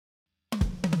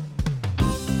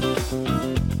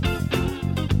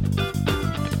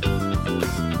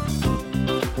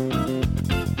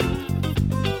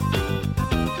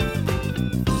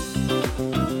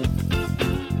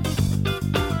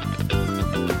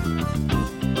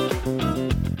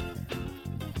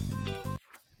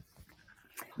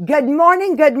Good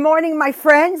morning, my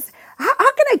friends.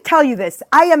 How can I tell you this?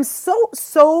 I am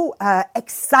so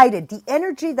excited. The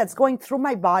energy that's going through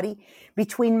my body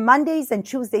between Mondays and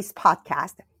Tuesdays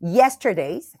podcast,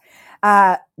 yesterday's,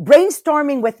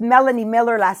 brainstorming with Melanie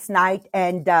Miller last night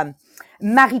and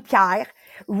Marie-Pierre,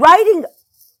 writing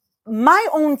my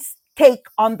own take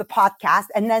on the podcast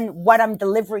and then what I'm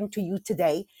delivering to you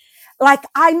today. Like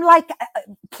I'm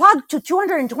plugged to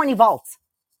 220 volts.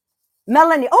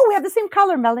 Melanie, oh, we have the same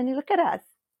color, Melanie. Look at us.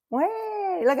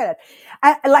 Way, look at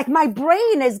it. Like my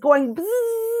brain is going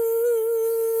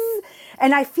bzzz,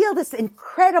 and I feel this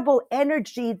incredible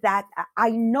energy that I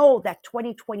know that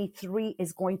 2023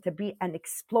 is going to be an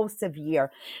explosive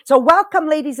year. So welcome,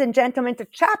 ladies and gentlemen, to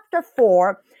chapter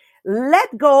 4,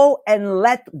 Let Go and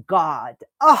Let God.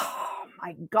 Oh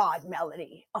my God,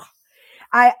 Melanie. Oh.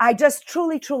 I just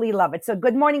truly love it. So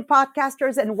good morning,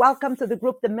 podcasters, and welcome to the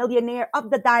group, the Millionaire of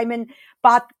the Diamond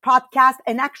podcast.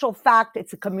 In actual fact,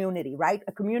 it's a community, right?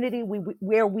 A community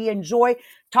where we enjoy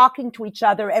talking to each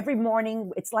other every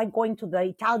morning. It's like going to the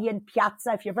Italian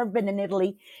piazza. If you've ever been in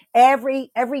Italy, every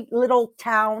little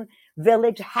town,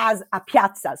 village has a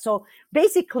piazza. So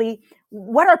basically,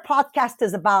 what our podcast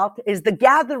is about is the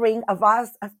gathering of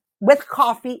us with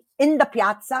coffee in the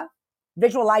piazza,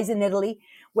 visualize in Italy,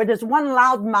 where there's one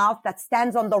loud mouth that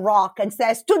stands on the rock and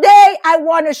says, today I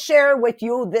want to share with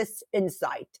you this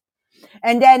insight.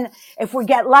 And then if we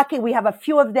get lucky, we have a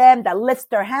few of them that lift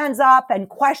their hands up and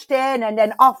question, and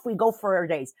then off we go for our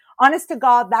days. Honest to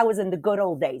God, that was in the good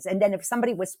old days. And then if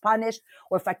somebody was punished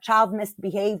or if a child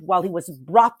misbehaved, well, he was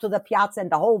brought to the piazza and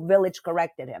the whole village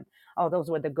corrected him. Oh, those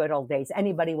were the good old days.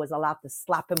 Anybody was allowed to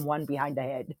slap him one behind the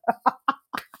head.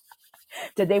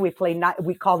 Today we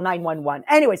call 911.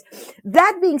 Anyways,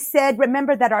 that being said,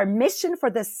 remember that our mission for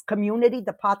this community,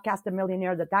 the podcast, the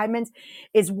Millionaire, the Diamonds,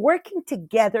 is working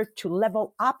together to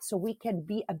level up so we can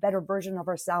be a better version of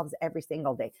ourselves every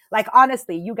single day. Like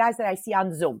honestly, you guys that I see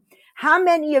on Zoom, how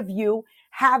many of you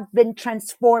have been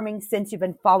transforming since you've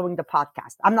been following the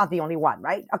podcast? I'm not the only one,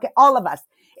 right? Okay, all of us.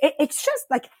 It's just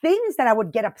like things that I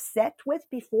would get upset with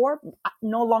before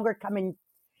no longer come and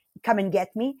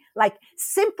get me. Like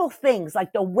simple things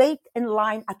like the wait in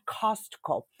line at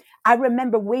Costco. I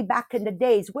remember way back in the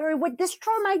days where it would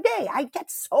destroy my day. I get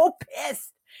so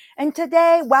pissed. And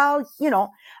today, well,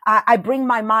 I bring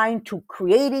my mind to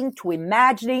creating, to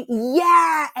imagining.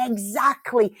 Yeah,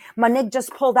 exactly. Monique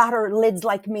just pulled out her lids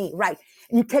like me, right?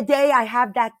 And today I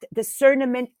have that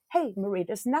discernment. Hey, Marie,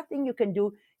 there's nothing you can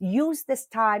do. Use this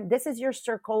time. This is your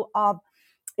circle of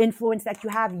influence that you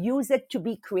have. Use it to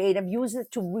be creative, use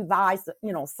it to revise,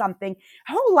 something.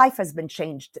 Our whole life has been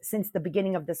changed since the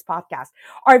beginning of this podcast.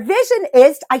 Our vision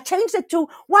is, I changed it to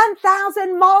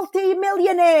 1,000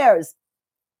 multi-millionaires.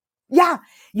 Yeah.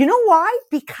 You know why?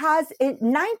 Because in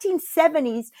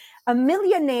 1970s, a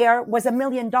millionaire was $1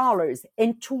 million.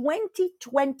 In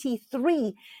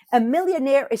 2023, a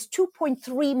millionaire is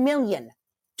 2.3 million.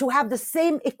 To have the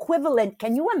same equivalent,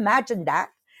 can you imagine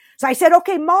that? So I said,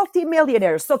 okay,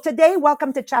 multi-millionaires. So today,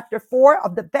 welcome to chapter 4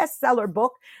 of the bestseller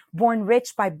book, Born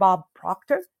Rich by Bob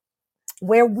Proctor,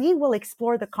 where we will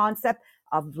explore the concept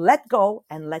of let go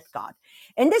and let God.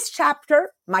 In this chapter,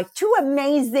 my two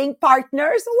amazing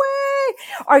partners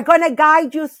are going to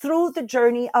guide you through the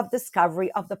journey of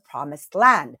discovery of the promised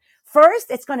land. First,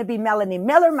 it's going to be Melanie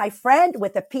Miller, my friend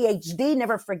with a PhD.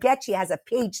 Never forget, she has a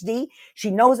PhD.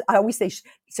 She knows, I always say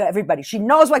to everybody, she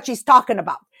knows what she's talking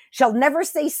about. She'll never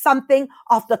say something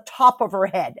off the top of her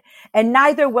head, and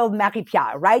neither will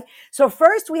Marie-Pierre, right? So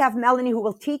first we have Melanie, who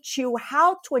will teach you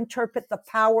how to interpret the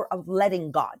power of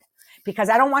letting God. Because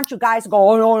I don't want you guys to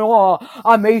go, oh, no,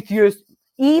 I'm atheist.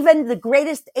 Even the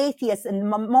greatest atheist in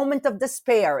a moment of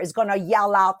despair is going to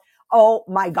yell out, oh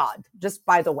my God, just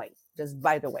by the way.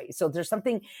 So there's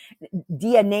something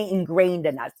DNA ingrained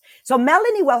in us. So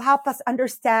Melanie will help us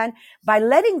understand by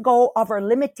letting go of our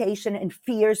limitation and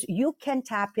fears, you can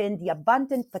tap in the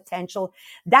abundant potential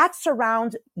that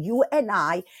surrounds you and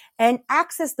I and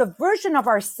access the version of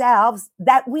ourselves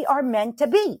that we are meant to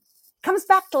be. Comes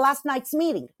back to last night's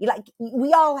meeting.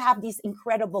 We all have these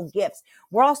incredible gifts.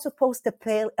 We're all supposed to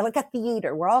play, like a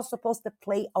theater, we're all supposed to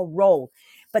play a role.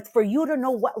 But for you to know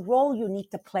what role you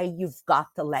need to play, you've got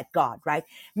to let God, right?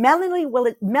 Melanie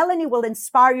will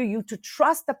inspire you to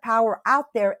trust the power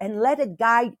out there and let it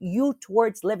guide you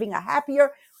towards living a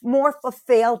happier, more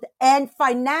fulfilled, and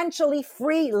financially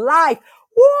free life.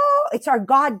 Whoa! It's our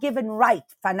God-given right,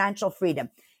 financial freedom.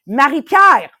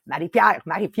 Marie-Pierre.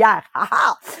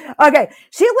 Haha. Okay,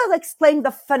 she will explain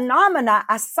the phenomena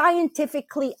as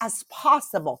scientifically as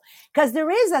possible because there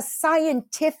is a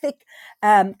scientific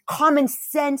common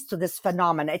sense to this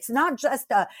phenomena. It's not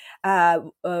just a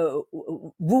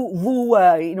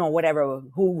whatever,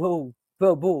 boo,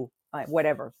 boo,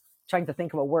 whatever. Trying to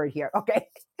think of a word here. Okay.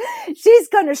 She's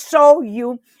going to show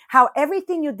you how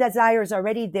everything you desire is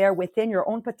already there within your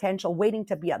own potential, waiting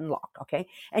to be unlocked. Okay.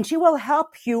 And she will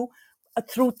help you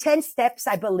through 10 steps,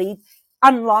 I believe,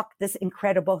 unlock this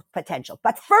incredible potential.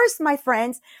 But first, my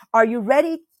friends, are you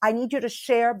ready? I need you to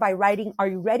share by writing, are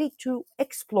you ready to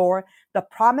explore the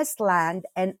promised land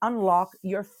and unlock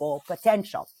your full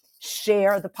potential?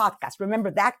 Share the podcast.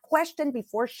 Remember that question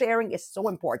before sharing is so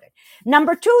important.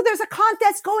 Number two, there's a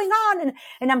contest going on,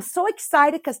 and I'm so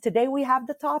excited because today we have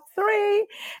the top three,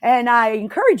 and I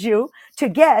encourage you to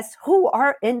guess who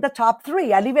are in the top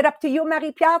three. I leave it up to you,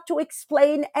 Marie-Pierre, to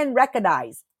explain and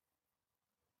recognize.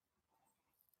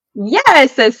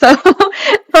 Yes, so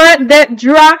for the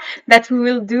draw that we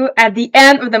will do at the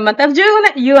end of the month of June,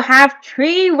 you have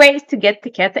three ways to get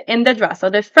tickets in the draw. So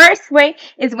the first way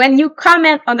is when you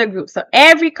comment on the group. So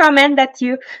every comment that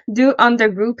you do on the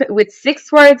group with 6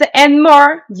 words and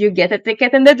more, you get a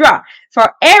ticket in the draw.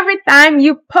 For every time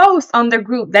you post on the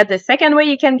group, that's the second way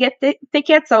you can get the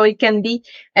ticket. So it can be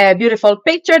a beautiful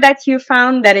picture that you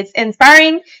found that is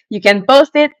inspiring. You can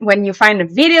post it when you find a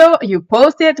video, you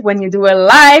post it when you do a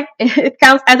live, it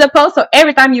counts as a post. So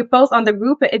every time you post on the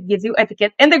group, it gives you a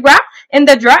ticket in the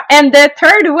draw. And the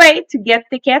third way to get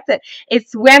tickets is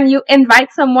when you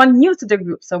invite someone new to the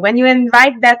group. So when you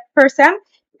invite that person,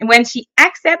 when she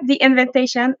accepts the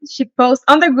invitation, she posts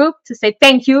on the group to say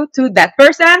thank you to that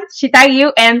person. She tag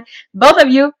you, and both of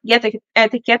you get a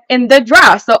ticket in the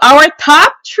draw. So our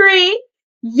top three,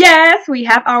 yes, we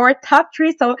have our top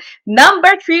three. So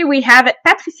number three, we have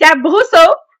Patricia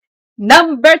Brousseau.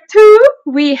 Number two,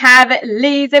 we have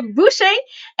Lise Boucher.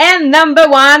 And number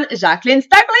one, Jacqueline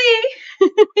Stockley.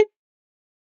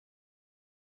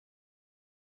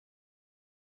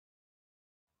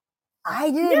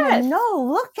 I didn't even Yes. know.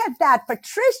 Look at that.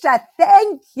 Patricia,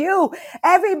 thank you.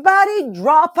 Everybody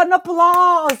drop an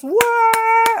applause.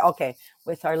 Whoa. Okay.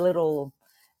 With our little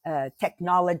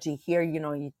technology here,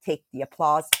 you take the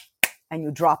applause and you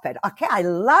drop it. Okay. I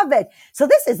love it. So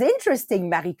this is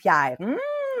interesting, Marie-Pierre.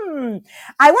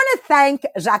 I want to thank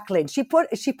Jacqueline. She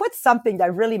put something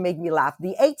that really made me laugh.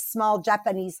 The 8 small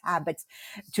Japanese habits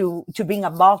to being a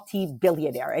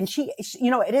multi-billionaire. And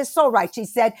it is so right. She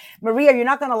said, Maria, you're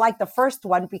not going to like the first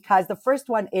one because the first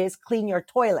one is clean your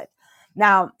toilet.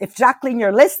 Now, if Jacqueline,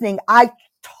 you're listening, I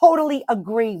totally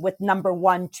agree with number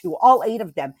one, too, all 8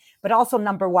 of them, but also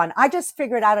number one. I just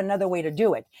figured out another way to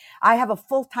do it. I have a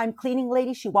full-time cleaning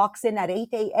lady. She walks in at 8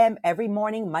 a.m. every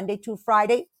morning, Monday to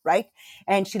Friday, right?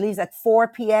 And she leaves at 4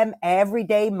 p.m. every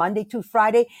day, Monday to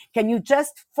Friday. Can you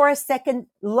just for a second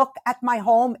look at my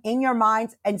home in your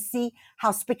minds and see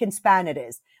how spick and span it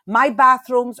is? My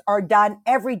bathrooms are done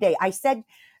every day. I said,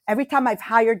 every time I've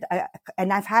hired,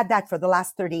 and I've had that for the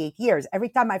last 38 years, every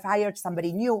time I've hired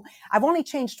somebody new, I've only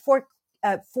changed four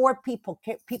people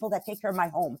that take care of my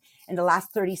home in the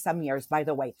last 30 some years, by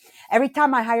the way. Every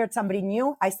time I hired somebody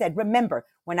new, I said, remember,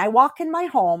 when I walk in my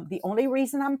home, the only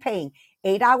reason I'm paying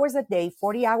 8 hours a day,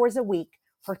 40 hours a week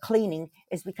for cleaning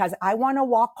is because I want to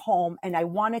walk home and I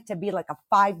want it to be like a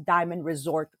 5 diamond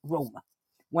resort room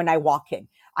when I walk in.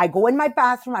 I go in my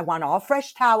bathroom. I want all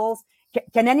fresh towels.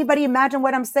 Can anybody imagine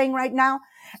what I'm saying right now?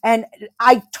 And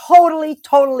I totally,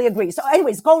 totally agree. So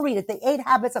anyways, go read it. The 8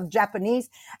 Habits of Japanese.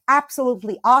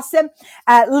 Absolutely awesome.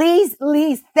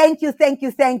 Lise, thank you, thank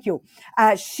you, thank you.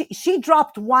 She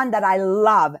dropped one that I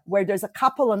love where there's a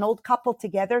couple, an old couple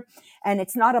together, and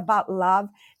it's not about love.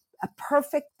 A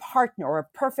perfect partner or a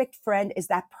perfect friend is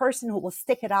that person who will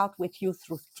stick it out with you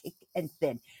through thick and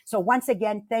thin. So once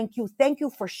again, thank you. Thank you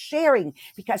for sharing,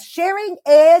 because sharing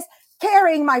is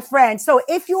caring, my friend. So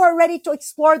if you are ready to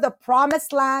explore the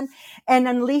promised land and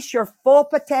unleash your full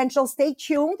potential, stay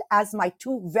tuned as my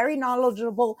two very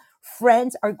knowledgeable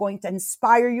friends are going to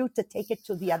inspire you to take it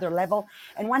to the other level.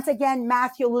 And once again,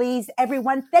 Matthew, Lise,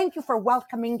 everyone, thank you for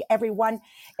welcoming everyone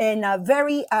in a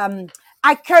very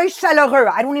accueil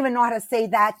chaleureux. I don't even know how to say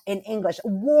that in English.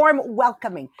 Warm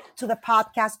welcoming to the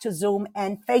podcast, to Zoom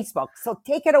and Facebook. So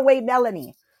take it away,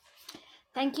 Melanie.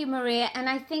 Thank you, Maria. And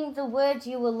I think the word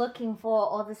you were looking for,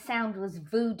 or the sound, was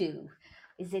voodoo.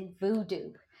 Is it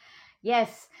voodoo?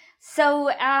 Yes. So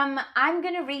I'm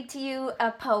going to read to you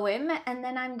a poem, and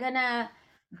then I'm going to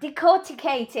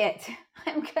decorticate it.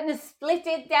 I'm going to split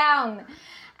it down.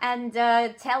 and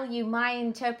tell you my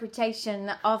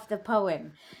interpretation of the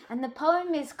poem. And the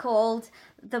poem is called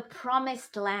The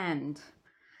Promised Land.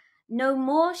 No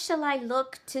more shall I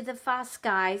look to the far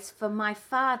skies for my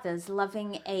Father's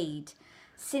loving aid,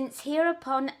 since here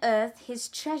upon earth his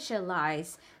treasure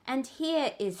lies, and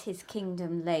here is his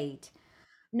kingdom laid.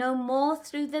 No more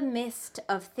through the mist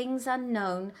of things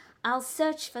unknown I'll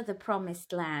search for the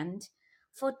promised land,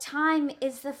 for time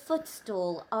is the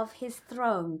footstool of his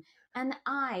throne, and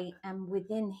I am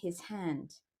within his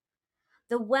hand.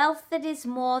 The wealth that is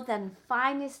more than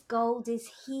finest gold is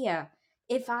here,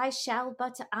 if I shall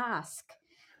but ask,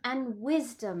 and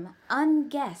wisdom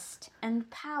unguessed and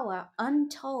power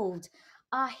untold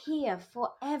are here for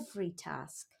every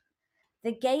task.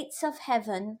 The gates of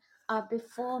heaven are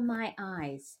before my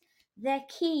eyes, their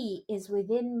key is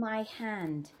within my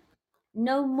hand.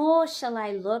 No more shall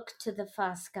I look to the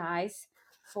far skies,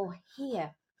 for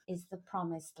here is the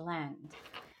promised land.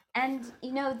 And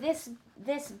you know, this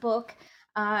book,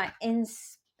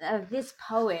 this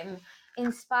poem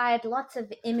inspired lots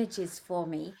of images for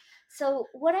me. So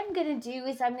what I'm going to do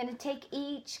is I'm going to take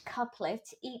each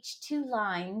couplet, each two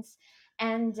lines,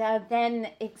 and then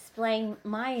explain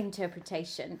my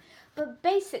interpretation. But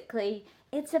basically,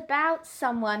 it's about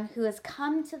someone who has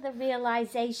come to the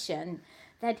realization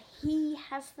that he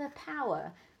has the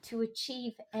power to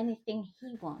achieve anything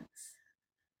he wants.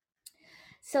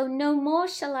 So no more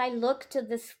shall I look to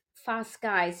the far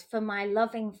skies for my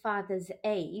loving Father's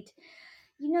aid.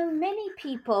 You know, many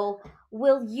people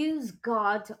will use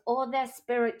God or their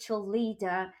spiritual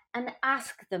leader and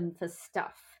ask them for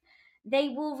stuff. They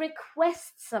will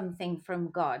request something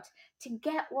from God to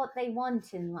get what they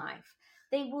want in life.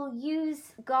 They will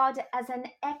use God as an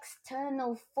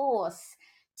external force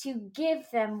to give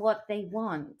them what they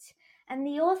want. And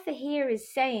the author here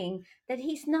is saying that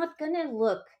he's not going to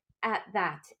look at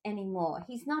that anymore.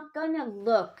 He's not going to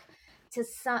look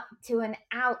to an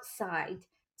outside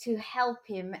to help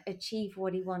him achieve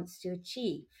what he wants to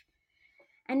achieve.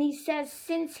 And he says,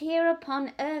 since here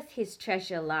upon earth his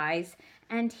treasure lies,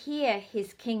 and here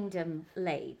his kingdom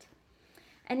laid.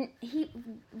 And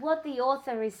what the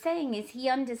author is saying is he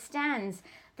understands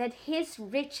that his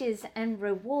riches and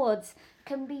rewards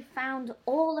can be found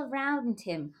all around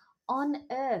him on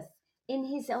earth in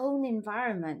his own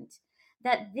environment,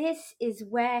 that this is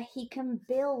where he can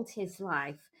build his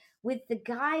life with the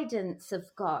guidance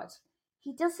of God.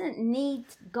 He doesn't need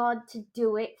God to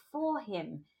do it for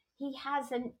him. He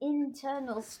has an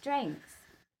internal strength.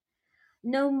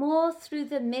 No more through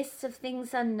the mists of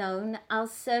things unknown I'll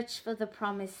search for the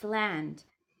promised land.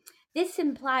 This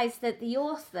implies that the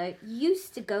author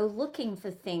used to go looking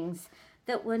for things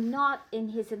that were not in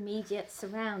his immediate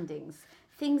surroundings,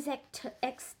 things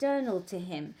external to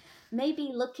him, maybe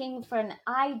looking for an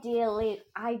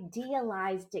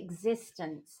idealized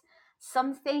existence,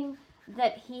 something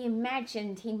that he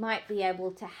imagined he might be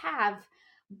able to have,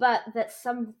 but that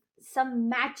some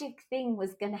magic thing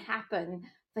was going to happen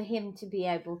for him to be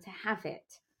able to have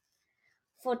it.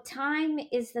 For time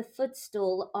is the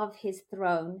footstool of his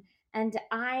throne, and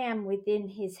I am within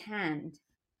his hand.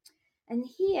 And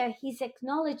here he's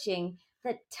acknowledging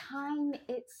that time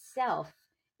itself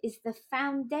is the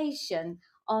foundation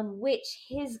on which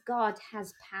his God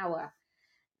has power.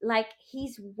 Like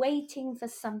he's waiting for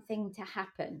something to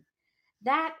happen.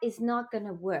 That is not going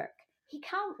to work. He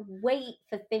can't wait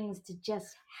for things to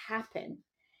just happen.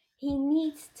 He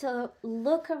needs to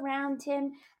look around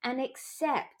him and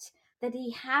accept that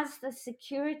he has the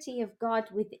security of God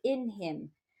within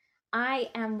him. I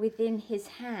am within his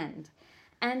hand,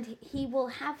 and he will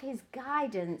have his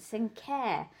guidance and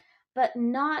care, but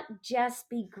not just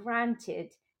be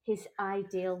granted his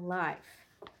ideal life.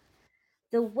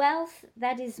 The wealth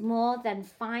that is more than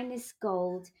finest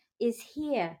gold is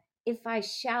here if I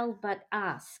shall but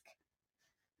ask.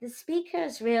 The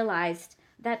speakers realized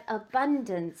that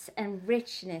abundance and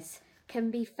richness can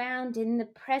be found in the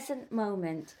present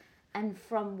moment and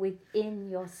from within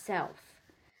yourself.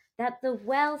 That the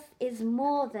wealth is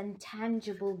more than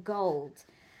tangible gold.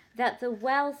 That the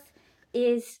wealth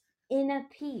is inner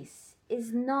peace,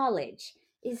 is knowledge,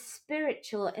 is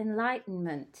spiritual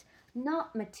enlightenment,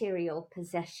 not material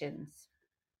possessions.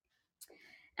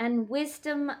 And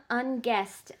wisdom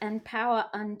unguessed and power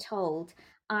untold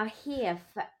are here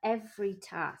for every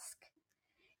task.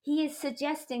 He is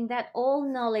suggesting that all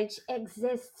knowledge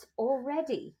exists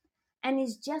already and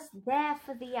is just there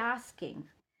for the asking.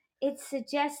 It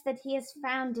suggests that he has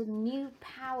found a new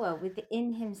power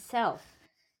within himself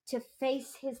to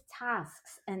face his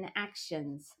tasks and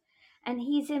actions. And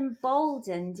he's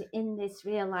emboldened in this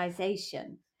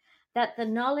realization that the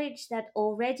knowledge that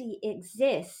already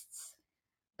exists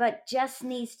but just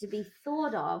needs to be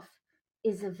thought of,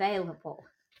 is available.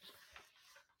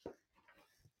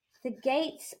 The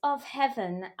gates of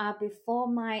heaven are before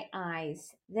my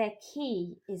eyes. Their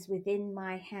key is within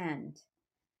my hand.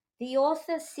 The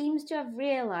author seems to have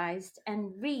realized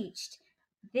and reached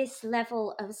this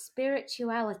level of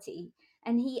spirituality,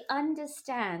 and he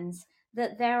understands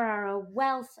that there are a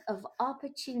wealth of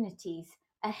opportunities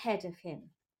ahead of him.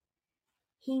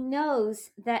 He knows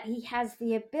that he has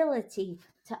the ability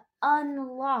to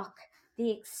unlock the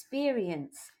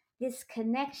experience, this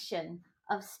connection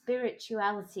of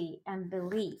spirituality and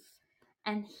belief,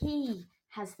 and he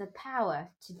has the power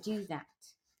to do that.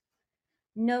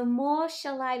 No more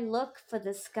shall I look for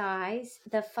the skies,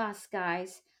 the far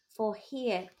skies, for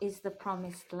here is the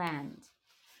promised land.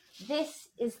 This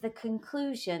is the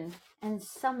conclusion and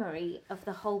summary of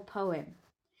the whole poem.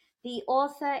 The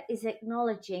author is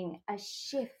acknowledging a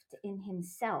shift in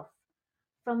himself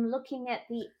from looking at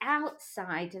the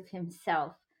outside of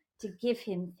himself to give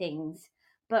him things,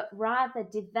 but rather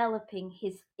developing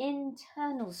his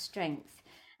internal strength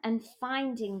and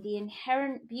finding the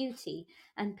inherent beauty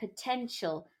and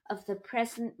potential of the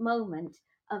present moment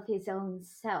of his own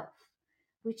self,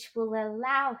 which will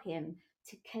allow him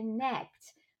to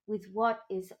connect with what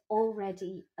is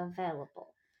already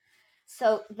available.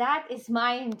 So that is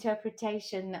my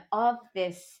interpretation of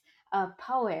this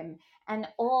poem and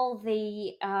all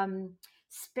the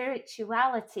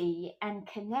spirituality and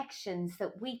connections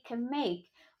that we can make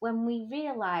when we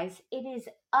realize it is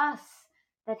us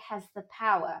that has the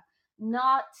power,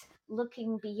 not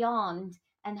looking beyond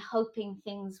and hoping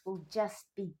things will just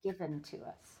be given to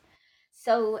us.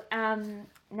 So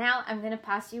now I'm going to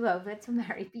pass you over to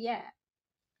Marie-Pierre.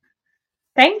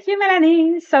 Thank you,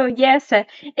 Melanie. So yes,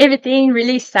 everything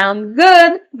really sounds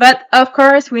good, but of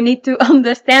course we need to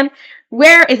understand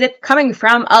where is it coming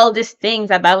from, all these things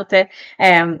about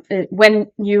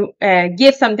when you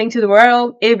give something to the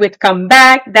world, it would come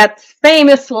back, that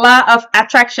famous law of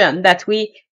attraction that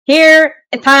we hear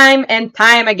time and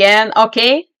time again.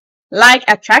 Okay, like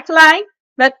attract like,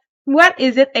 but what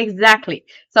is it exactly?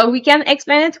 So we can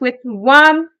explain it with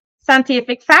one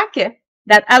scientific fact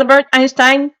that Albert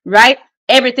Einstein, right?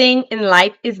 Everything in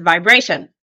life is vibration.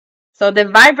 So the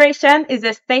vibration is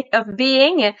a state of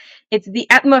being. It's the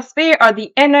atmosphere or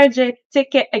the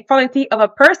energetic quality of a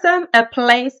person, a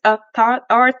place, a thought,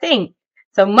 or a thing.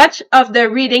 So much of the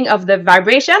reading of the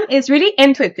vibration is really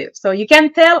intuitive. So you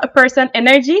can tell a person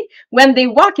energy when they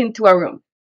walk into a room.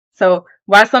 So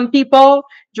while some people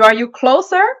draw you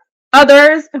closer,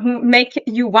 others make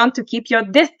you want to keep your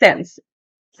distance.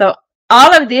 So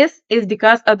all of this is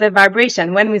because of the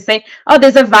vibration. When we say, oh,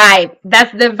 there's a vibe,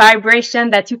 that's the vibration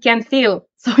that you can feel.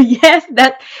 So yes,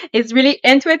 that is really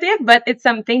intuitive, but it's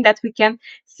something that we can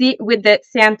see with the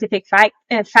scientific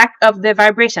fact of the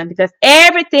vibration, because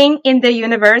everything in the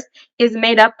universe is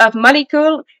made up of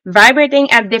molecules vibrating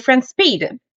at different speed.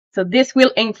 So this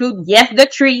will include, yes, the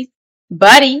trees,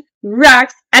 body,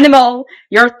 rocks, animal,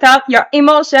 your thought, your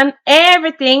emotion,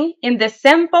 everything in the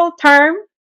simple term.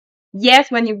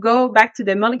 Yes, when you go back to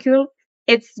the molecule,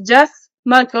 it's just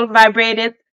molecule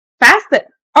vibrated faster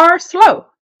or slow.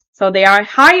 So they are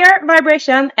higher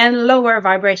vibration and lower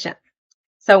vibration.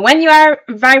 So when you are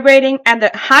vibrating at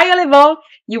the higher level,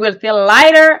 you will feel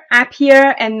lighter,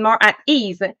 happier, and more at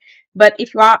ease. But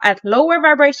if you are at lower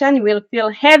vibration, you will feel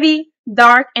heavy,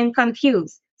 dark, and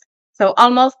confused. So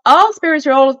almost all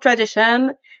spiritual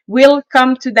tradition will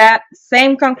come to that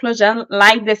same conclusion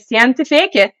like the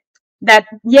scientific, that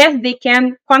yes, they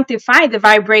can quantify the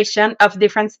vibration of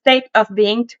different states of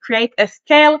being to create a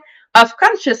scale of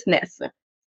consciousness.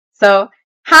 So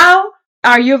how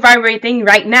are you vibrating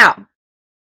right now?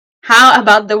 How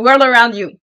about the world around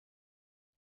you?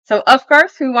 So of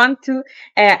course, we want to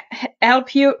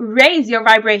help you raise your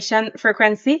vibration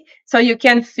frequency so you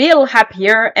can feel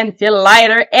happier and feel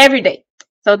lighter every day.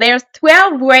 So there's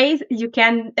 12 ways you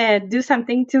can do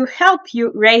something to help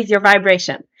you raise your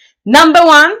vibration. Number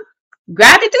one,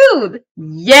 gratitude.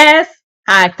 Yes,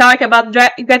 I talk about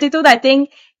gratitude, I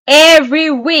think,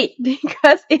 every week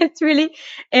because it's really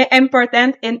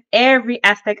important in every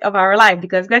aspect of our life,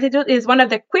 because gratitude is one of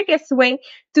the quickest way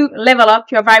to level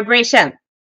up your vibration.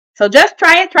 So just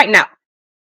try it right now.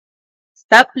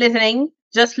 Stop listening.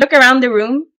 Just look around the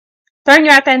room. Turn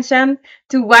your attention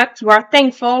to what you are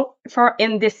thankful for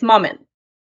in this moment.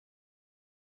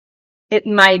 It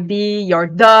might be your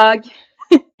dog.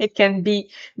 It can be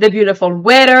the beautiful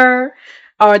weather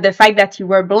or the fact that you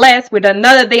were blessed with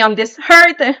another day on this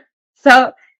earth.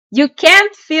 So you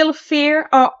can't feel fear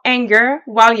or anger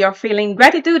while you're feeling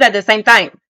gratitude at the same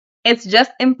time. It's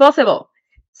just impossible.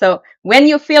 So when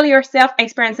you feel yourself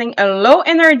experiencing a low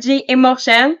energy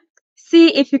emotion,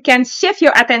 see if you can shift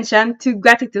your attention to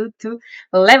gratitude to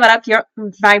level up your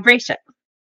vibration.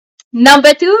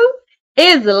 Number two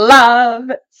is love.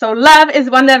 So love is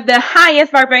one of the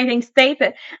highest vibrating states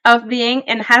of being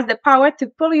and has the power to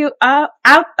pull you out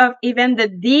of even the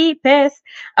deepest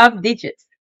of ditches.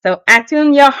 So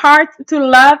attune your heart to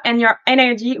love and your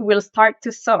energy will start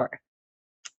to soar.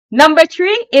 Number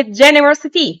three is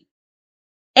generosity.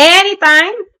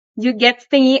 Anytime you get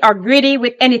stingy or greedy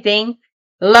with anything,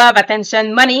 love,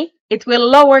 attention, money, it will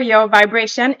lower your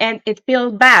vibration and it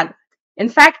feels bad. In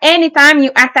fact, anytime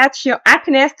you attach your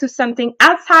happiness to something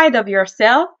outside of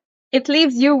yourself, it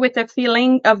leaves you with a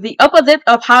feeling of the opposite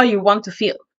of how you want to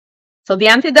feel. So the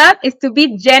antidote is to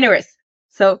be generous.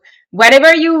 So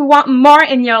whatever you want more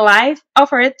in your life,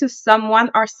 offer it to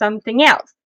someone or something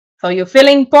else. So you're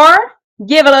feeling poor,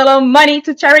 give a little money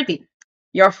to charity.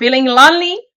 You're feeling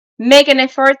lonely, make an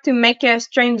effort to make a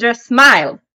stranger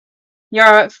smile.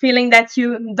 You're feeling that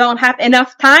you don't have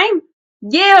enough time,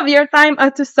 give your time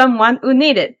to someone who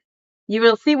needs it. You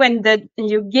will see when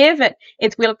you give it,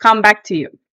 it will come back to you.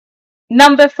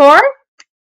 Number four,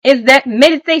 is that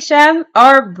meditation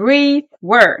or breath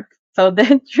work. So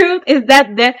the truth is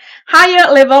that the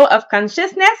higher level of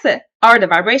consciousness or the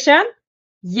vibration,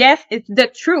 yes, it's the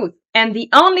truth. And the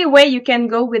only way you can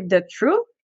go with the truth,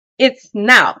 it's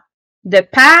now. The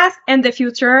past and the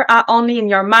future are only in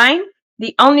your mind.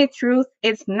 The only truth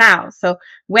is now. So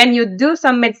when you do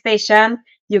some meditation,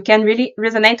 you can really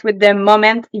resonate with the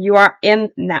moment you are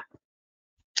in now.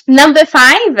 Number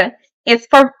five is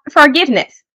for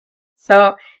forgiveness.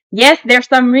 So yes, there's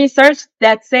some research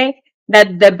that say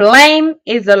that the blame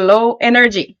is a low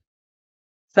energy.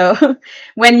 So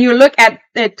when you look at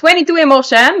the 22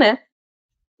 emotion,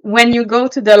 when you go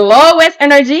to the lowest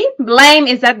energy, blame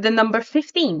is at the number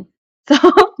 15. So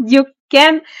you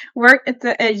can work,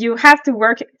 you have to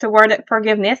work toward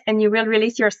forgiveness and you will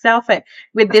release yourself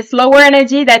with this lower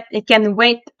energy that it can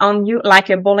weight on you like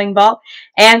a bowling ball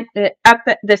and up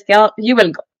the scale you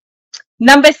will go.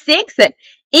 Number six,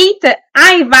 eat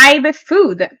high vibe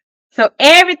food. So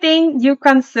everything you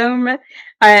consume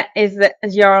is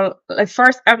your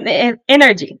first of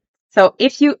energy. So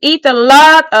if you eat a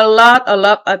lot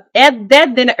of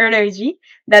dead energy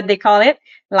that they call it,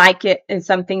 like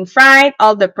something fried,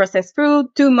 all the processed food,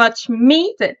 too much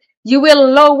meat, you will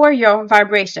lower your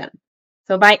vibration.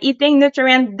 So by eating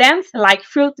nutrient dense like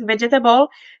fruit, vegetable,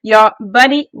 your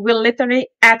body will literally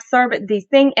absorb these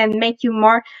things and make you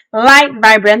more light,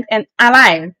 vibrant, and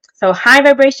alive. So high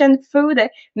vibration food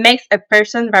makes a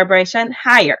person's vibration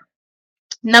higher.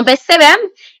 Number seven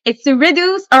is to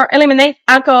reduce or eliminate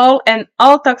alcohol and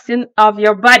all toxin of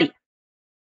your body.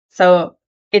 So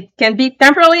it can be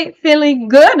temporarily feeling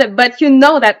good, but you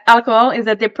know that alcohol is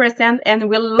a depressant and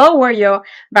will lower your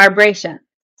vibration.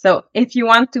 So if you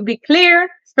want to be clear,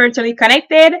 spiritually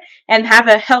connected, and have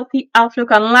a healthy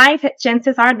outlook on life,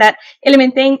 chances are that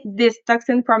eliminating this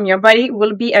toxin from your body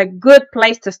will be a good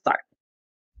place to start.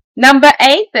 Number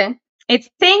eight, it's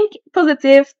think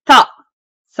positive thought.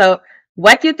 So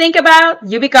what you think about,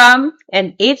 you become,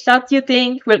 and each thought you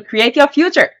think will create your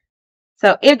future.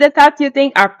 So if the thoughts you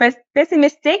think are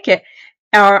pessimistic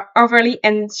or overly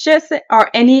anxious or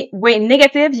any way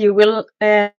negative, you will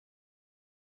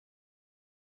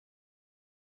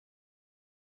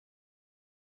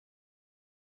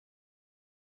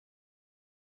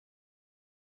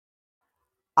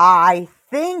I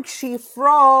think she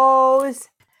froze.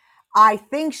 I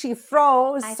think she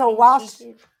froze. I So think while she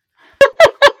did.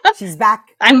 she's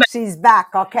back, I'm she's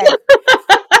back. Okay.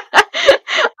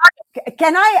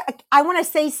 Can I want to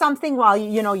say something while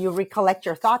you recollect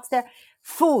your thoughts there.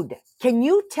 Food. Can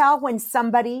you tell when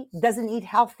somebody doesn't eat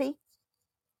healthy?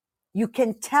 You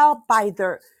can tell by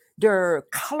their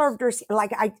color of their skin.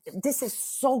 Like this is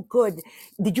so good.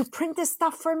 Did you print this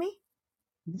stuff for me?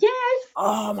 yes.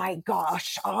 Oh my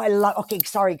gosh. Oh, I love. Okay,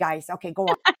 sorry guys. Okay, go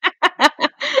on.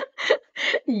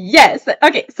 Yes.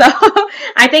 Okay. So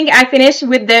I think I finished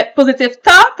with the positive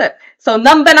thought. So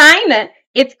number nine,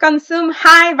 it's consume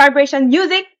high vibration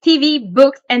music, TV,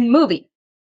 books, and movie.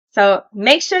 So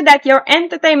make sure that your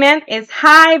entertainment is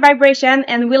high vibration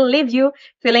and will leave you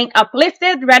feeling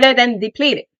uplifted rather than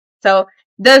depleted. So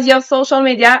does your social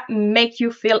media make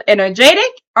you feel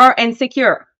energetic or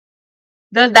insecure?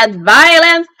 Does that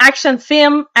violent action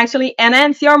film actually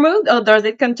enhance your mood or does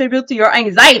it contribute to your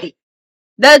anxiety?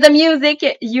 Does the music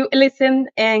you listen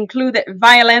include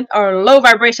violent or low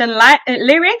vibration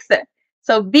lyrics?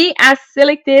 So be as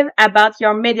selective about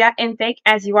your media intake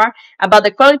as you are about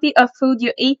the quality of food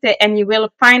you eat and you will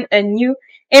find a new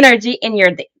energy in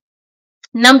your day.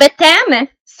 Number 10,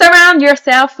 surround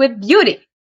yourself with beauty.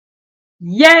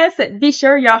 Yes, be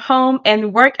sure your home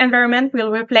and work environment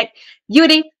will reflect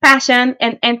beauty, passion,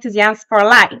 and enthusiasm for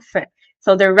life.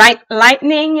 So the right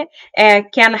lighting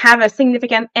can have a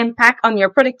significant impact on your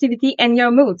productivity and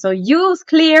your mood. So use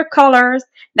clear colors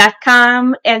that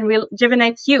calm and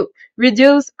rejuvenate you.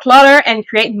 Reduce clutter and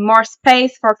create more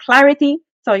space for clarity.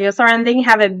 So your surroundings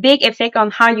have a big effect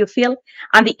on how you feel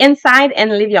on the inside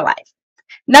and live your life.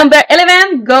 Number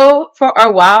 11, go for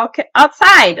a walk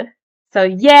outside. So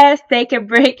yes, take a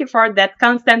break for that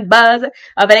constant buzz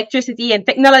of electricity and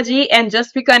technology and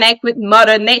just reconnect with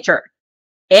Mother Nature.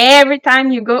 Every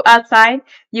time you go outside,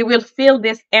 you will feel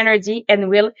this energy and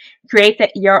will create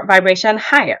your vibration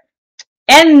higher.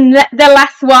 And the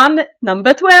last one,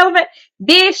 number 12,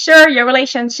 be sure your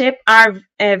relationship are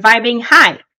vibing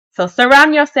high. So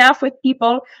surround yourself with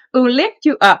people who lift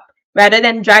you up rather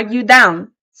than drag you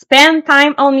down. Spend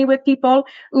time only with people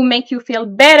who make you feel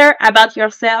better about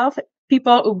yourself,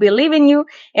 people who believe in you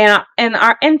and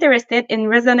are interested in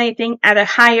resonating at a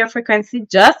higher frequency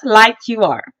just like you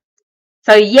are.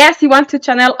 So yes, you want to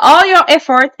channel all your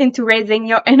effort into raising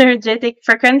your energetic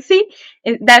frequency.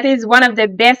 That is one of the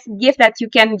best gifts that you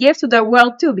can give to the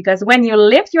world too, because when you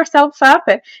lift yourself up,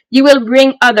 you will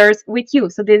bring others with you.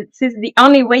 So this is the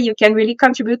only way you can really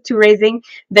contribute to raising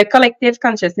the collective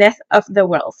consciousness of the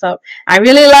world. So I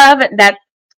really love that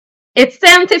it's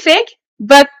scientific,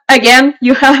 but again,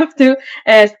 you have to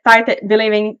start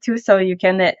believing too, so you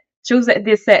can choose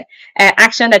this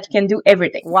action that you can do every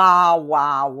day. Wow,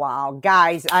 wow, wow.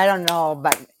 Guys, I don't know,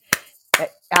 but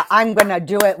I'm going to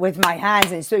do it with my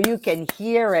hands and so you can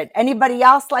hear it. Anybody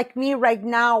else like me right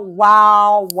now?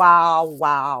 Wow, wow,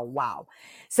 wow, wow.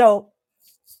 So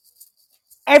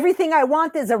everything I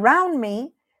want is around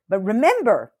me, but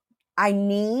remember, I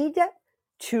need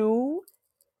to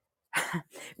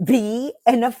be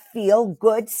in a feel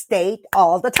good state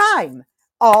all the time.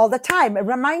 All the time. It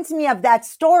reminds me of that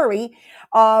story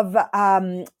of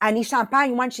Annie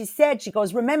Champagne when she said, she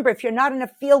goes, remember, if you're not in a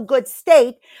feel good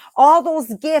state, all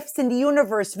those gifts in the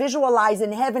universe visualize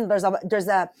in heaven. There's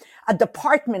a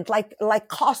department like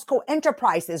Costco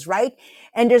Enterprises, right?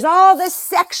 And there's all this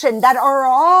section that are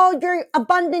all your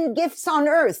abundant gifts on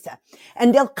earth.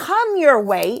 And they'll come your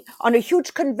way on a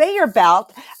huge conveyor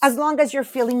belt as long as you're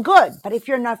feeling good. But if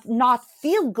you're not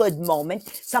feel good moment,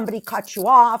 somebody cut you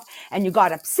off and you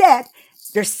got upset,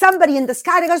 there's somebody in the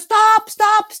sky that goes, stop,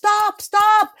 stop, stop,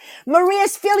 stop.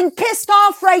 Maria's feeling pissed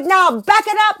off right now. Back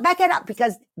it up,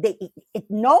 because it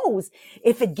knows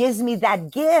if it gives me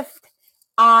that gift,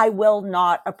 I will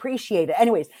not appreciate it.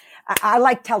 Anyways, I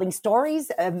like telling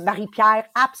stories. Marie-Pierre,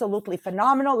 absolutely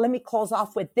phenomenal. Let me close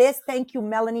off with this. Thank you,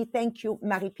 Melanie. Thank you,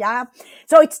 Marie-Pierre.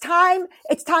 So it's time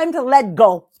to let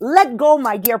go. Let go,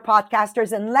 my dear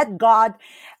podcasters, and let God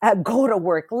go to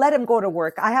work. Let him go to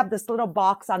work. I have this little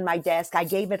box on my desk. I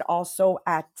gave it also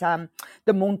at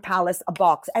the Moon Palace, a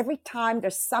box. Every time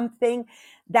there's something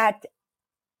that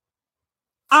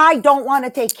I don't want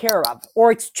to take care of, or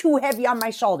it's too heavy on my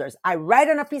shoulders, I write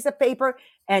on a piece of paper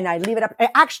and I leave it up.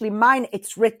 Actually, mine,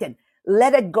 it's written,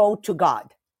 let it go to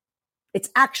God. It's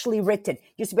actually written.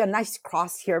 Used to be a nice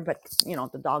cross here, but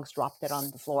the dogs dropped it on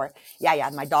the floor. Yeah,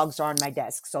 my dogs are on my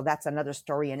desk. So that's another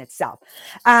story in itself.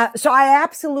 So I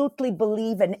absolutely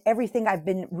believe in everything I've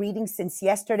been reading since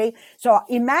yesterday. So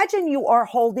imagine you are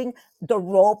holding the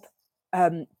rope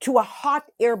to a hot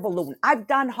air balloon. I've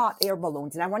done hot air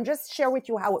balloons, and I want to just share with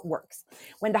you how it works.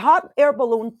 When the hot air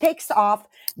balloon takes off,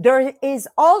 there is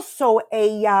also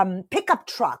a pickup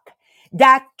truck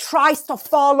that tries to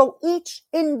follow each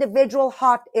individual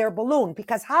hot air balloon,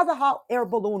 because how the hot air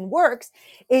balloon works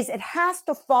is it has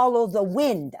to follow the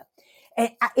wind.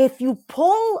 If you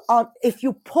pull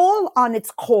on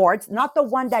its cords, not the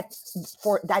one that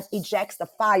ejects the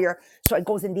fire so it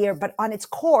goes in the air, but on its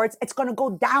cords, it's going to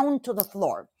go down to the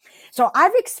floor. So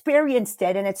I've experienced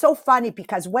it, and it's so funny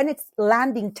because when it's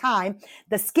landing time,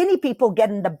 the skinny people get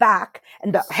in the back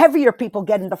and the heavier people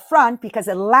get in the front because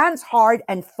it lands hard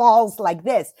and falls like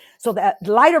this. So the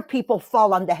lighter people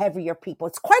fall on the heavier people.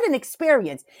 It's quite an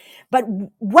experience. But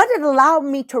what it allowed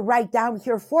me to write down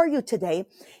here for you today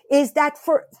is that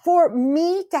for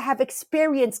me to have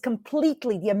experienced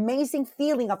completely the amazing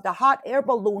feeling of the hot air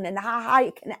balloon and how high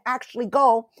it can actually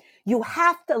go, you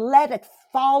have to let it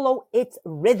follow its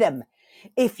rhythm.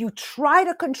 If you try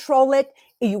to control it,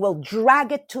 you will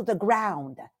drag it to the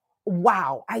ground.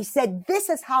 Wow. I said, this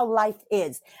is how life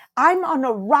is. I'm on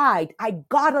a ride. I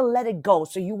gotta let it go.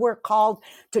 So you were called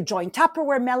to join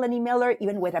Tupperware, Melanie Miller,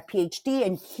 even with a PhD.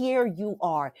 And here you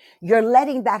are. You're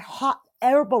letting that hot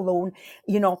air balloon,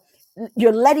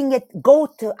 you're letting it go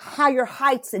to higher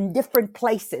heights in different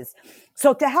places.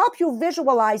 So to help you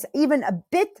visualize even a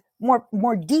bit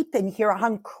more deep in here, how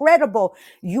incredible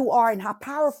you are and how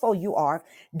powerful you are,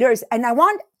 and I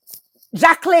want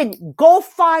Jacqueline, go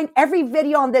find every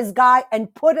video on this guy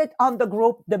and put it on the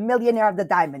group, The Millionaire of the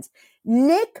Diamonds.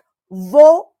 Nick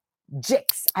Vujicic.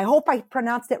 I hope I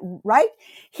pronounced it right.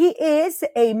 He is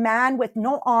a man with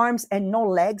no arms and no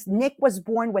legs. Nick was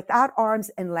born without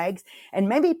arms and legs. And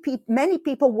many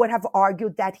people would have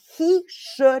argued that he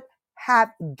should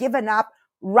have given up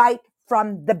right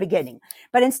from the beginning.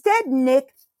 But instead,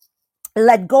 Nick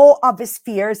let go of his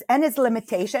fears and his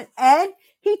limitation, and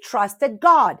he trusted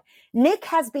God. Nick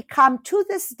has become, to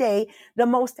this day, the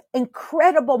most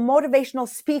incredible motivational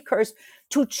speakers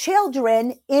to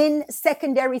children in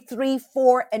secondary 3,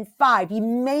 4, and 5. He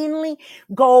mainly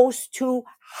goes to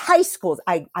high schools.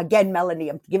 Again, Melanie,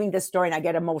 I'm giving this story and I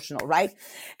get emotional, right?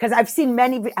 Because I've seen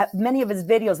many of his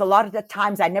videos. A lot of the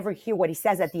times I never hear what he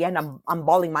says at the end. I'm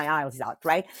bawling my eyes out,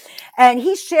 right? And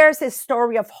he shares his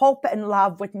story of hope and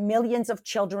love with millions of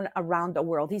children around the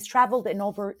world. He's traveled in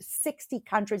over 60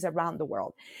 countries around the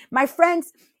world. My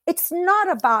friends, it's not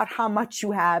about how much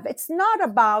you have. It's not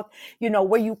about,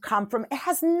 where you come from. It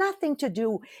has nothing to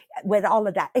do with all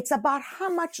of that. It's about how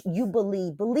much you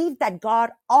believe. Believe that God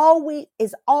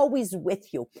is always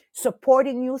with you,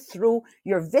 supporting you through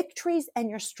your victories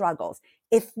and your struggles.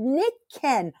 If Nick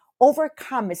can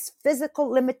overcome his physical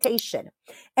limitation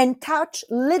and touch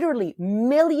literally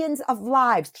millions of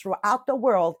lives throughout the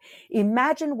world,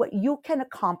 imagine what you can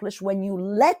accomplish when you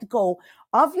let go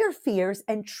of your fears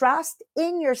and trust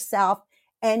in yourself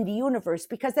and the universe.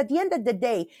 Because at the end of the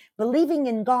day, believing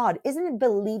in God, isn't it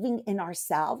believing in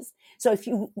ourselves? So if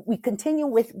we continue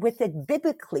with it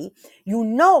biblically,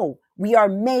 we are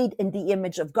made in the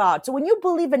image of God. So when you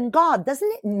believe in God,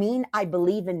 doesn't it mean I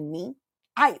believe in me?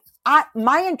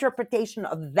 My interpretation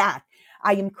of that,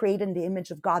 I am created in the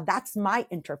image of God. That's my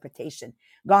interpretation.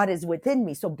 God is within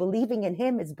me. So believing in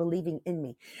him is believing in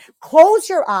me. Close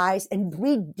your eyes and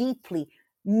breathe deeply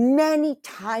many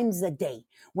times a day.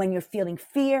 When you're feeling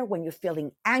fear, when you're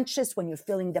feeling anxious, when you're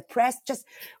feeling depressed, just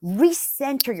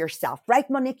recenter yourself. Right,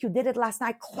 Monique? You did it last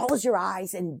night. Close your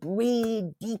eyes and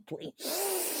breathe deeply.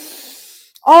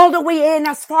 All the way in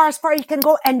as far you can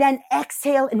go, and then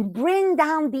exhale and bring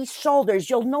down these shoulders.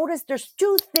 You'll notice there's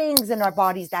two things in our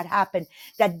bodies that happen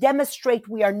that demonstrate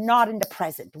we are not in the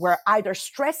present. We're either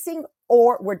stressing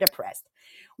or we're depressed.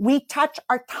 We touch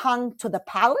our tongue to the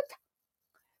palate.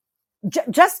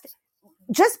 Just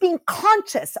being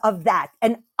conscious of that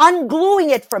and ungluing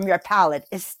it from your palate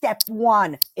is step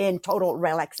one in total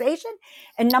relaxation.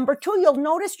 And number two, you'll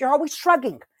notice you're always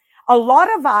shrugging. A lot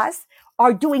of us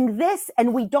are doing this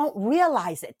and we don't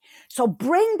realize it. So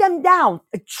bring them down.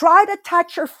 Try to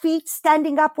touch your feet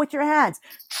standing up with your hands.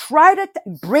 Try to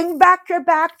bring back your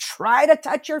back. Try to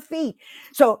touch your feet.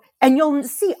 And you'll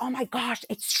see, oh my gosh,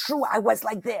 it's true. I was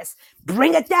like this.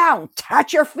 Bring it down.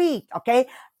 Touch your feet. Okay.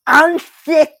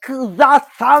 Unstick the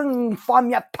tongue from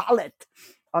your palate.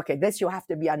 Okay, this you have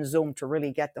to be on Zoom to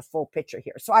really get the full picture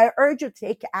here. So I urge you to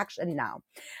take action now.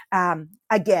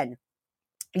 Again,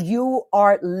 you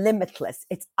are limitless.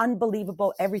 It's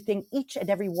unbelievable everything each and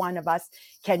every one of us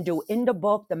can do. In the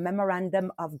book, The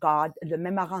Memorandum of God, Le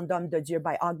Memorandum de Dieu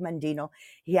by Og Mandino,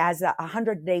 he has a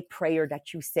 100-day prayer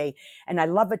that you say. And I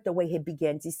love it the way he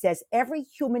begins. He says, every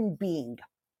human being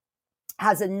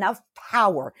has enough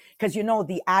power, because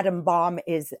the atom bomb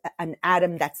is an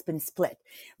atom that's been split.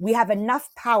 We have enough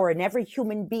power in every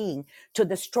human being to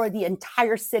destroy the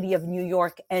entire city of New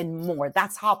York and more.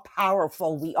 That's how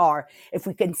powerful we are if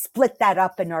we can split that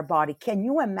up in our body. Can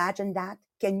you imagine that?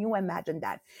 Can you imagine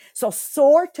that? So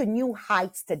soar to new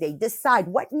heights today. Decide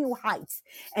what new heights.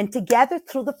 And together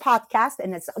through the podcast,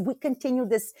 and as we continue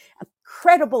this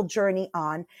incredible journey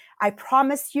on, I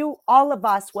promise you, all of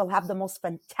us will have the most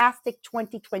fantastic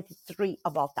 2023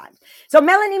 of all time. So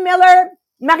Melanie Miller,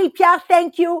 Marie-Pierre,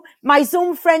 thank you. My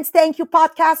Zoom friends, thank you.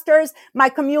 Podcasters, my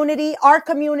community, our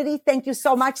community, thank you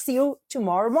so much. See you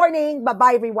tomorrow morning.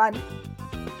 Bye-bye, everyone.